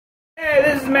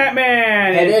Matt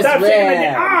Man. It is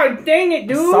Red. Oh, dang it,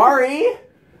 dude. Sorry.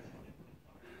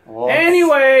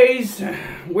 Anyways,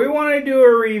 we want to do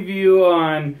a review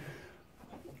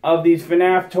of these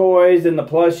Fnaf toys and the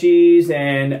plushies,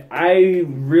 and I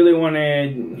really want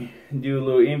to do a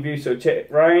little interview. So,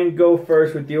 Ryan, go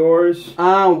first with yours.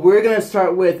 We're gonna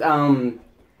start with the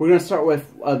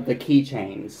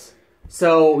keychains.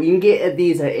 So you can get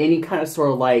these at any kind of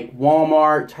store like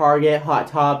Walmart, Target, Hot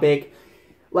Topic,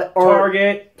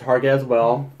 Target as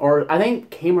well. Or I think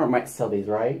Kmart might sell these,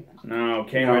 right? No,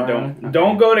 Kmart don't. Okay.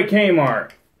 Don't go to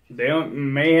Kmart. They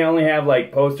may only have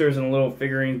like posters and little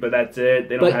figurines, but that's it.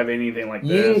 They don't have anything like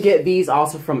this. You can get these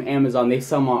also from Amazon. They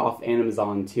sell them off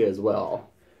Amazon too as well.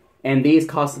 And these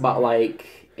cost about like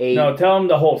 $8. No, tell them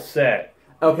the whole set.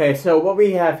 Okay, so what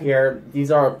we have here,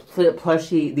 these are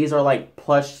plushie. These are like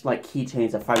plush like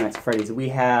keychains of Five Nights at Freddy's. We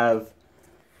have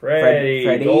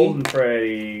Freddy, Golden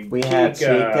Freddy. We have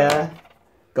Chica,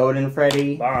 Golden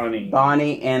Freddy,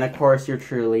 Bonnie, and of course, you're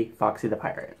truly Foxy the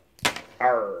Pirate.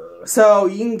 Arr. So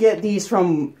you can get these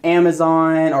from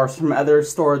Amazon or some other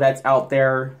store that's out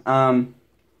there.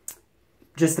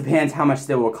 Just depends how much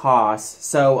they will cost.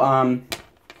 So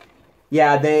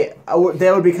yeah, they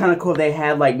would be kind of cool if they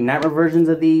had like nightmare versions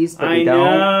of these, but they don't.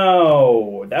 I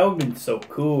know, that would be so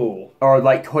cool. Or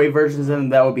like toy versions of them,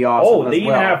 that would be awesome. Oh, they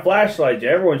even have flashlights.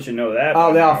 Everyone should know that.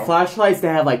 Oh, they have flashlights. They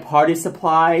have like party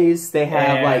supplies. They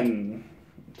have like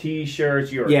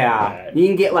T-shirts. You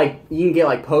can get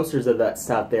like posters of that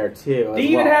stuff there too. They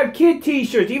even have kid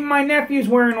T-shirts. Even my nephew's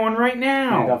wearing one right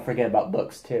now. And don't forget about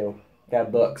books too. They have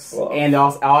books, and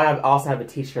I also have a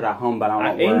T-shirt at home, but I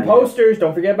don't wear it. And posters.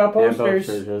 Don't forget about posters. And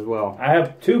posters as well. I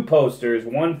have 2 posters.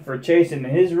 One for Chase in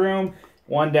his room.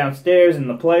 One downstairs in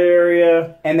the play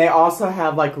area. And they also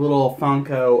have like little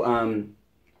Funko,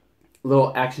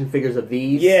 little action figures of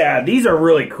these. Yeah, these are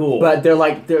really cool. But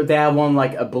they have one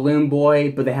like a Balloon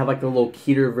Boy, but they have like the little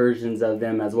cuter versions of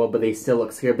them as well, but they still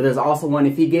look scary. But there's also one,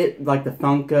 if you get like the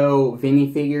Funko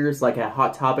Vinny figures, like at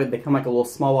Hot Topic, they come like a little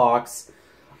small box.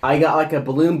 I got like a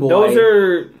Balloon Boy. Those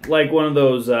are like one of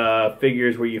those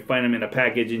figures where you find them in a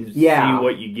package and see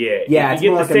what you get. Yeah, if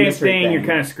you get the same thing, you're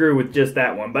kind of screwed with just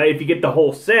that one. But if you get the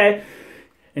whole set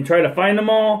and try to find them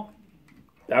all,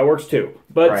 that works too.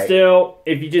 But still,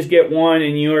 if you just get one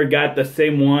and you already got the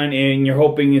same one and you're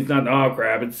hoping it's not, oh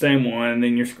crap, it's the same one, and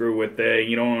then you're screwed with it.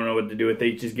 You don't know what to do with it.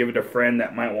 You just give it to a friend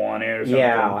that might want it or something.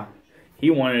 Yeah.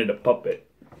 He wanted a puppet.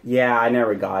 Yeah, I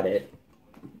never got it.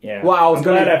 Yeah. Well, I'm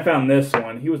glad I found this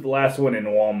one. He was the last one in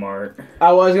Walmart.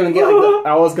 I was gonna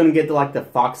get the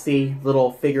Foxy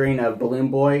little figurine of Balloon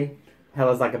Boy. He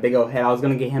was like a big old head. I was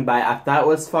gonna get him by. I thought it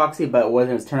was Foxy, but it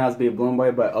wasn't. It turned out to be a Balloon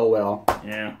Boy. But oh well.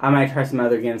 Yeah. I might try some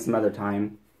other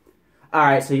time. All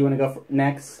right. So you want to go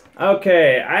next?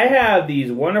 Okay. I have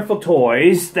these wonderful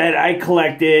toys that I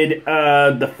collected.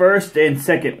 The first and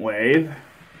second wave.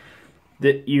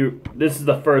 This is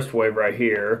the first wave right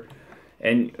here.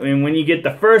 And when you get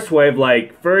the first wave,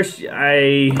 like, first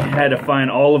I had to find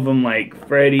all of them, like,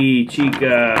 Freddy,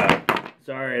 Chica.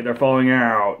 Sorry, they're falling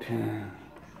out.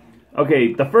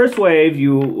 Okay, the first wave,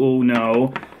 you will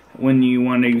know, when you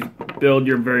want to build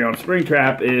your very own spring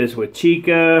trap, is with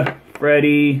Chica,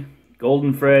 Freddy,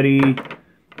 Golden Freddy,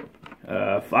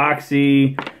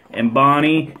 Foxy, and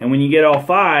Bonnie. And when you get all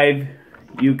 5,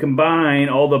 you combine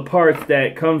all the parts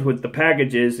that comes with the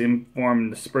packages and form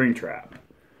the spring trap.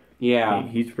 Yeah.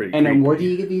 He's pretty And then where do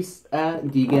you get these at?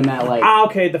 Do you get them at like...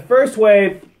 okay, the first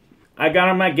wave, I got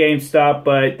them at GameStop,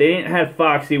 but they didn't have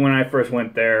Foxy when I first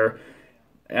went there.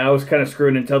 I was kind of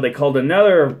screwed until they called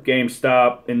another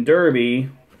GameStop in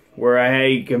Derby, where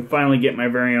I can finally get my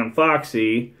very own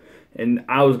Foxy. And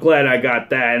I was glad I got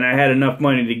that, and I had enough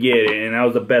money to get it, and that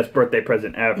was the best birthday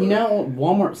present ever. You know,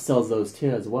 Walmart sells those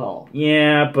too as well.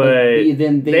 Yeah, but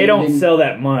they don't sell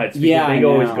that much because they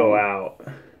always go out.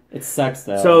 It sucks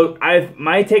though. So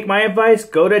take my advice,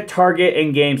 go to Target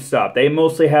and GameStop. They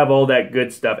mostly have all that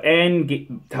good stuff.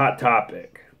 And Hot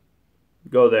Topic.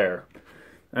 Go there.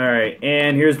 Alright,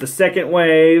 and here's the second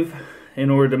wave. In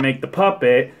order to make the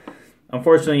puppet,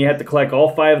 unfortunately you have to collect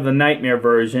all 5 of the Nightmare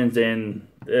versions in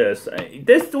this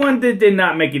one did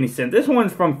not make any sense. This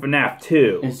one's from Fnaf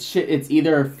 2. It's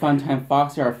either Funtime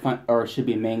Foxy or it should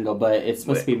be Mangle, but it's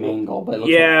supposed to be Mangle. But it looks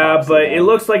like Foxy, but it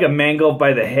looks like a Mangle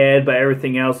by the head, but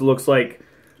everything else looks like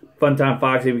Funtime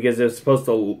Foxy because it's supposed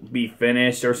to be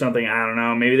finished or something. I don't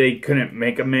know. Maybe they couldn't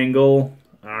make a Mangle.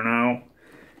 I don't know.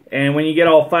 And when you get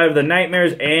all 5 of the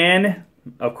Nightmares and,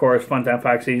 of course, Funtime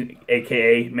Foxy,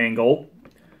 a.k.a. Mangle,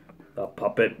 the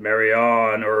puppet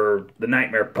Marion, or the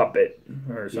Nightmare puppet,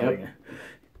 or something. Yep.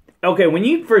 Okay, when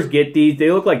you first get these,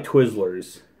 they look like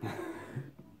Twizzlers.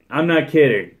 I'm not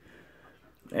kidding.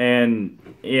 And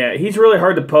yeah, he's really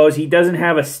hard to pose. He doesn't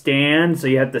have a stand, so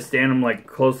you have to stand him like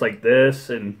close like this,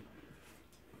 and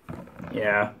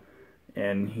yeah,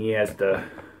 and he has to.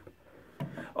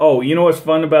 Oh, you know what's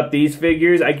fun about these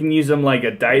figures? I can use them like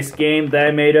a dice game that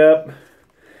I made up.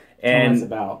 And what's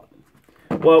about?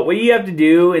 Well, what you have to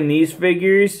do in these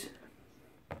figures,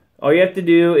 all you have to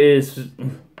do is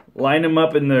line them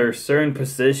up in their certain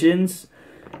positions,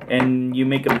 and you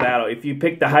make a battle. If you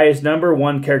pick the highest number,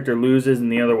 one character loses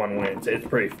and the other one wins. It's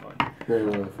pretty fun.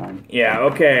 Really fun. Yeah,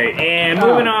 okay. And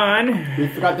moving on. We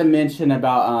forgot to mention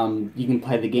about you can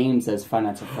play the games as Five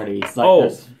Nights at Freddy's.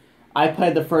 Like I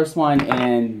played the first one,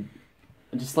 and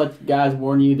just let you guys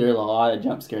warn you, there's a lot of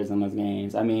jump scares in those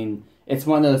games. I mean, it's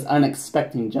one of those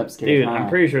unexpected jump scares. Dude, I'm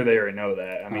pretty sure they already know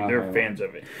that. I mean, they're fans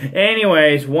of it.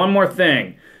 Anyways, one more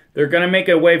thing. They're going to make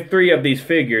a wave 3 of these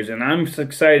figures, and I'm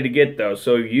excited to get those.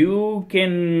 So you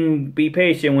can be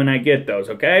patient when I get those,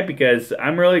 okay? Because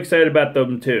I'm really excited about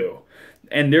them too.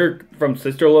 And they're from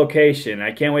sister location.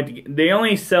 I can't wait to get... They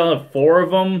only sell 4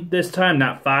 of them this time,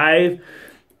 not 5.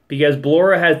 Because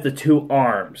Blora has the 2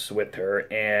 arms with her.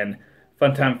 And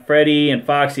Funtime Freddy and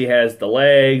Foxy has the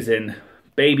legs. And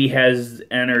Baby has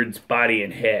Ennard's body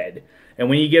and head. And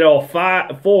when you get all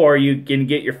 4, you can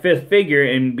get your 5th figure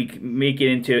and make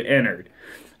it into Ennard.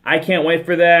 I can't wait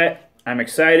for that. I'm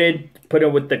excited. Put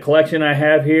it with the collection I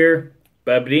have here.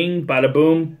 Ba-ding,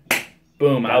 bada-boom,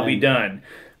 boom, I'll be done.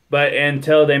 But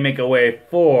until they make a wave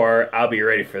 4, I'll be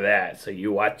ready for that. So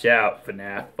you watch out,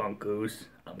 Fnaf Funkos.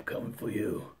 I'm coming for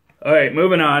you. Alright,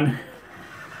 moving on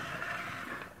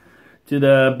to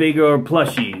the bigger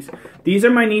plushies. These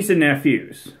are my niece and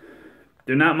nephews.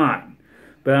 They're not mine,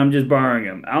 but I'm just borrowing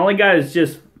them. I only got is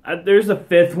just, there's a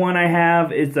 5th one I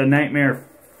have. It's a Nightmare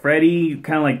Freddy,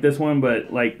 kind of like this one,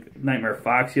 but like Nightmare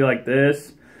Foxy like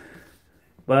this.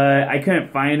 But I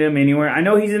couldn't find him anywhere. I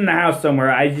know he's in the house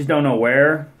somewhere. I just don't know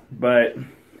where. But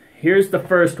here's the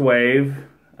first wave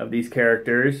of these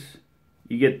characters.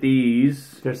 You get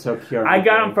these. They're so cute. I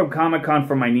got them from Comic-Con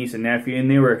for my niece and nephew, and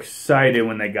they were excited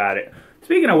when they got it.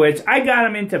 Speaking of which, I got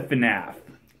them into Fnaf.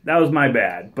 That was my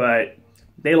bad, but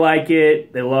they like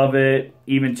it. They love it.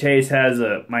 Even Chase has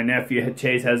my nephew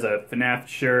Chase has a Fnaf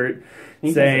shirt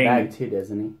saying... He has a bag too,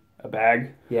 doesn't he? A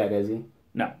bag? Yeah, does he?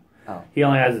 No. Oh. He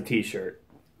only has a t-shirt.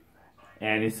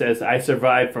 And he says, I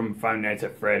survived from Five Nights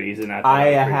at Freddy's. And I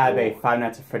have a Five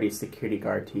Nights at Freddy's security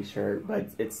guard t-shirt, but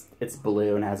it's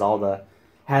blue and has all the...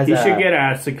 You should get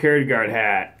a security guard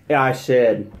hat. Yeah, I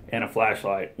should. And a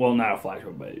flashlight. Well, not a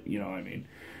flashlight, but you know what I mean.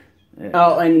 Yeah.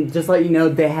 Oh, and just let you know,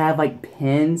 they have like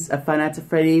pins of Five Nights at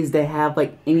Freddy's. They have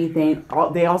like anything.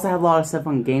 They also have a lot of stuff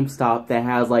on GameStop that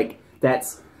has like,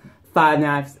 that's Five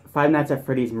Nights at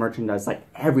Freddy's merchandise. Like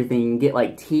everything. You can get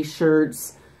like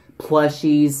t-shirts,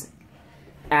 plushies,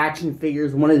 action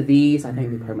figures. One of these. I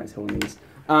think they probably might sell one of these.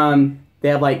 They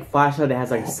have like flashlight that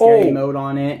has like a scary mode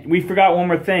on it. We forgot one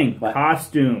more thing. What?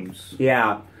 Costumes.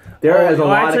 Yeah. There is a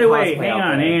lot of cosplay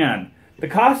hang on. The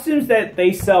costumes that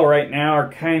they sell right now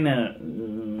are kind of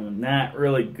not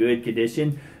really good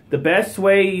condition. The best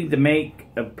way to make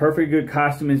a perfect good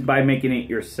costume is by making it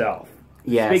yourself.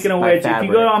 Yes, speaking of which, if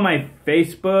you go on my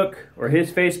Facebook or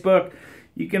his Facebook,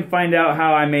 you can find out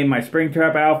how I made my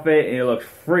Springtrap outfit, and it looks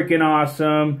freaking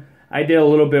awesome. I did a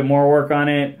little bit more work on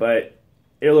it, but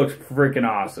it looks freaking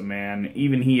awesome, man.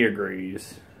 Even he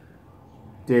agrees.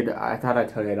 Dude, I thought I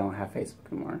told you I don't have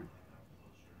Facebook anymore.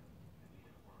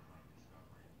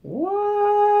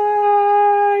 What?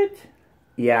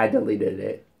 Yeah, I deleted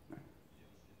it.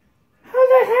 How'd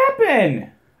that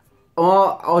happen?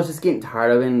 Well, I was just getting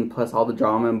tired of it, and plus all the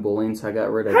drama and bullying, so I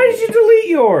got rid of it. How did you delete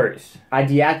yours? I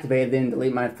deactivated it and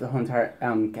deleted my whole entire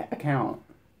account.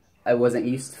 I wasn't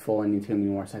useful on YouTube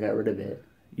anymore, so I got rid of it.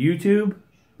 YouTube?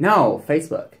 No,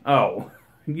 Facebook. Oh,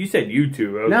 you said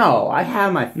YouTube. No, I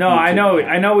have my. No, YouTube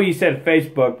I know what you said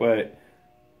Facebook, but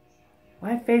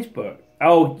why Facebook?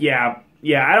 Oh yeah,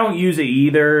 I don't use it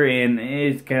either, and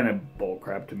it's kind of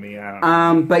bullcrap to me. I don't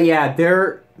know. But yeah,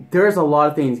 there's a lot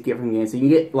of things to get from games. So you can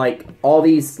get like all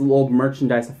these little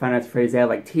merchandise of Five Nights at Freddy's. They have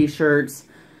like T-shirts,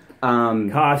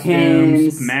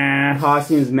 costumes,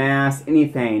 masks,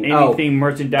 anything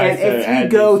merchandise. And if you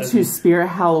go to Spirit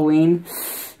Halloween,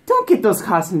 don't get those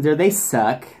costumes there. They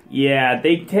suck. Yeah,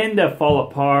 they tend to fall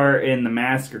apart, and the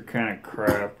masks are kind of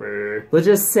crappy. Let's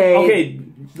just say... Okay,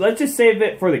 let's just save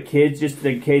it for the kids, just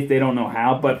in case they don't know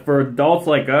how. But for adults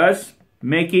like us,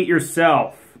 make it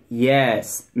yourself.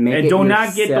 Yes, make it and do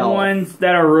not get the ones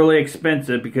that are really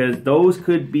expensive, because those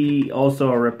could be also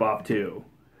a ripoff too.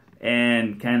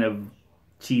 And kind of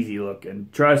cheesy looking.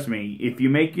 Trust me, if you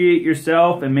make it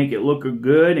yourself and make it look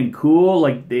good and cool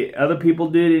like the other people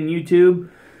did in YouTube,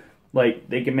 Like,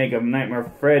 they can make a Nightmare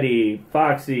Freddy,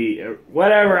 Foxy, or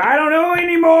whatever. I don't know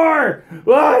anymore!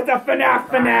 Oh, it's a FNAF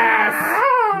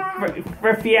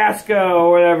fiasco,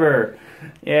 or whatever.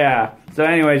 Yeah. So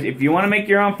anyways, if you want to make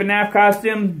your own FNAF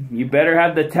costume, you better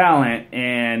have the talent,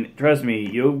 and trust me,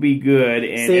 you'll be good,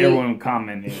 and everyone will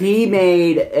comment. He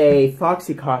made a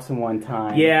Foxy costume one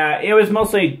time. Yeah, it was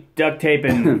mostly duct tape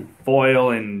and foil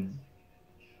and...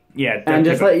 Yeah, and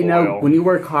just let you know, when you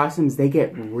wear costumes, they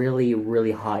get really,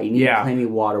 really hot. You need plenty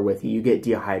of water with you. You get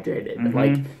dehydrated.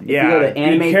 Like, if you go to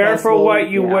anime be careful festival, what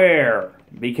you wear,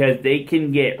 because they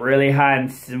can get really hot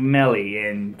and smelly.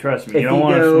 And trust me, you don't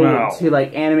want to smell. If you go to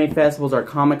like anime festivals or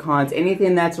Comic Cons,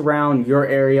 anything that's around your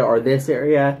area or this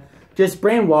area, just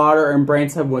bring water and bring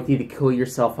something with you to cool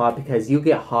yourself off, because you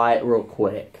get hot real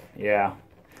quick. Yeah.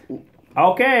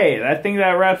 Okay, I think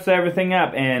that wraps everything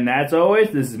up. And as always,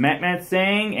 this is Matt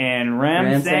saying, and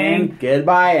Rem saying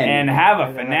goodbye, and have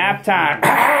a FNAF time.